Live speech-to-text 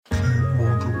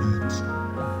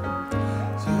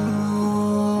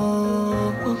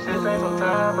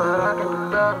I can do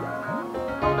better.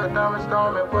 Hold that diamond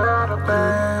stone and wear the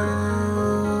bag.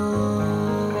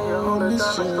 Can you hold that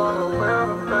diamond stone and wear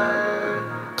the bag?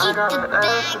 I gotta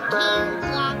ask you, babe.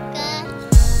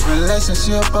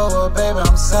 Relationship over, baby,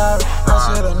 I'm sorry. I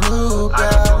should've knew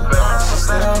better. She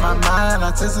stay on my mind.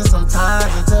 I text her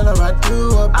sometimes and tell her I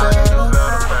do her better.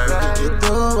 We can get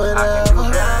through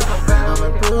whatever. Baby, I'm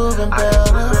improving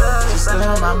better. She stay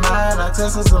on my mind. I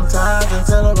text her sometimes and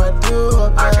tell her I do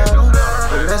her better.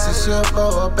 Relationship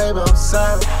over, baby, I'm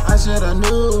sorry. I should've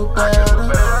knew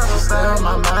better. She stay on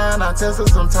my mind. I text her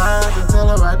sometimes and tell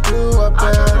her I do her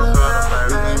better.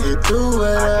 We can get through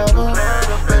whatever.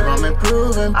 Baby, I'm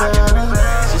improving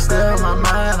better. She stay on my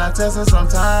mind. I text her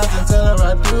sometimes and tell her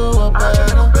I do her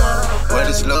better. What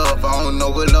is love? I don't know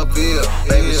what love is.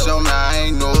 Baby, show me I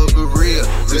ain't know it but real.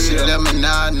 Till she let me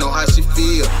now, I know how she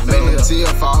feel. Made them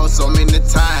tears fall so many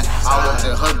times. I was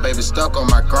just her, baby, stuck on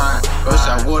my grind. Wish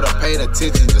I would've paid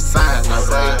attention to signs. Like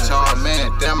Ray Charles,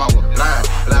 man, damn, I was blind.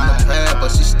 Blame the past,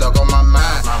 but she stuck on my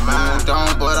mind. Moved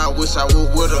on, but I wish I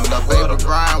would've. Love baby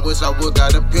Brian, wish I would've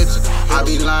got a picture. I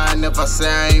be lying if I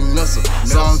say I ain't miss her.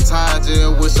 Sometimes,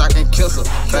 yeah, wish I can kiss her.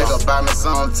 Think about me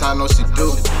sometimes, know she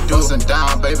do. Ups and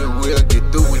down, baby, we'll get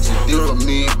through what you do for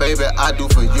me, baby, I do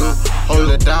for you. Hold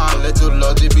it down, let your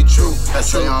love just be true. I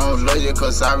say I don't love you,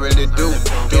 cause I really do.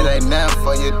 It ain't nothing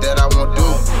for you that I won't do.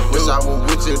 Wish I was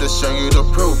with you to show you the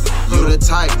proof. You the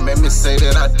type, make me say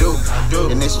that I do.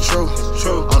 And it's true,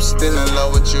 I'm still in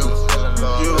love with you.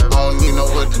 I don't even know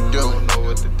what to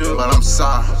do, but I'm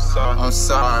sorry,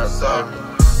 baby.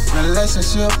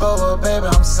 Relationship over, baby,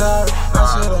 I'm sorry. I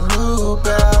should've knew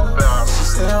better. She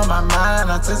stay on my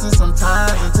mind. I text her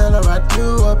sometimes and tell her I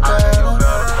do her better.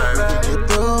 We can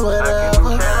get through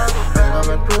whatever. Baby, I'm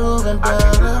improving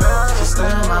better. She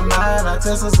stay on my mind. I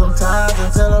text her sometimes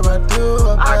and tell her I do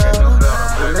her better.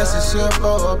 Relationship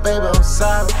over, baby, I'm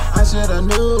sorry. I should've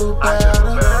knew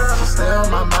better. She stay on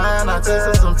my mind. I text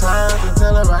her sometimes and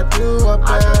tell her I do her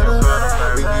better.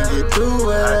 We can get through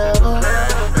whatever.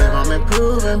 I'm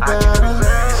improving better.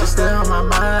 She stay on my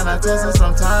mind. I text her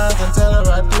sometimes and tell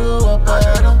her I do her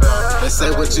better. They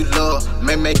say what you love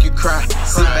may make you cry.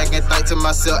 Sit back and think to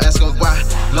myself, asking why.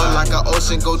 Love like an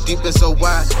ocean, go deep and so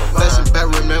wide. Flashing back,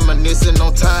 reminiscing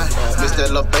on time. Miss that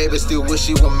little baby, still wish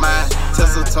she was mine.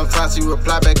 Text her sometimes, she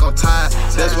reply back on time.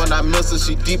 That's when I miss her,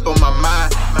 she deep on my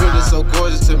mind. Really so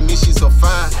gorgeous to me, she so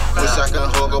fine. Wish I could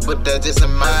hug her, but that's just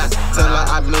in mind. Tell her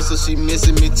I miss her, she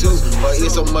missing me too. But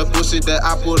it's so much bullshit that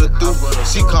I put her through.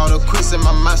 She called her quits in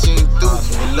my mind, she ain't through.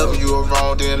 And love you were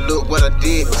wrong, then look what I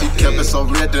did. She kept it so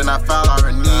real, then I found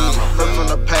her need. Hurt from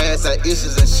the past, had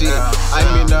issues and shit. I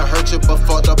ain't mean to hurt you, but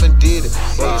fucked up and did it.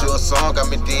 Wrote you a song, got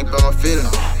me deep in my feelings.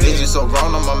 Did you so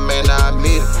wrong, I'm a man, I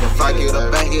admit it. If I get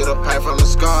her back, hit her pain from the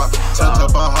scar. Touch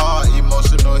up her heart,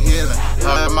 emotional healing.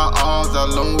 Her in my arms,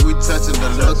 alone we touching. The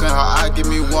look in her eye give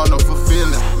me wonderful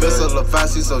feelings. Miss her little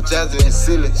fast, she so jazzy and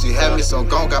silly. She had me so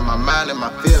gone, got my mind and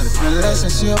my feelings.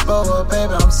 Relationship over,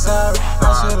 baby, I'm sorry. I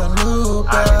should've knew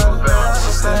better.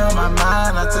 She stay on my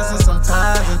mind. I text her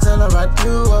sometimes and tell her I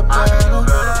do her better.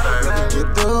 We can get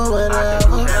through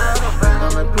whatever. Baby,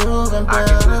 I'm improving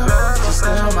better. She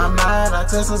stay on my mind. I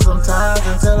text her sometimes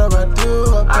and tell her I do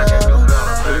her better.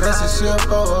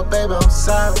 Relationship over, baby, I'm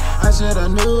sorry. I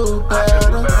should've knew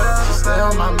better. She stay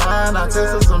on my mind. I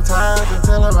text her sometimes and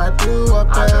tell her I do her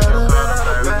better.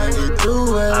 We can get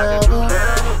through whatever.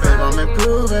 Baby, I'm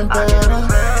improving better.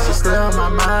 She stay on my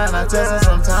mind. I text her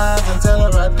sometimes and tell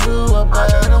her I do her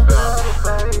better.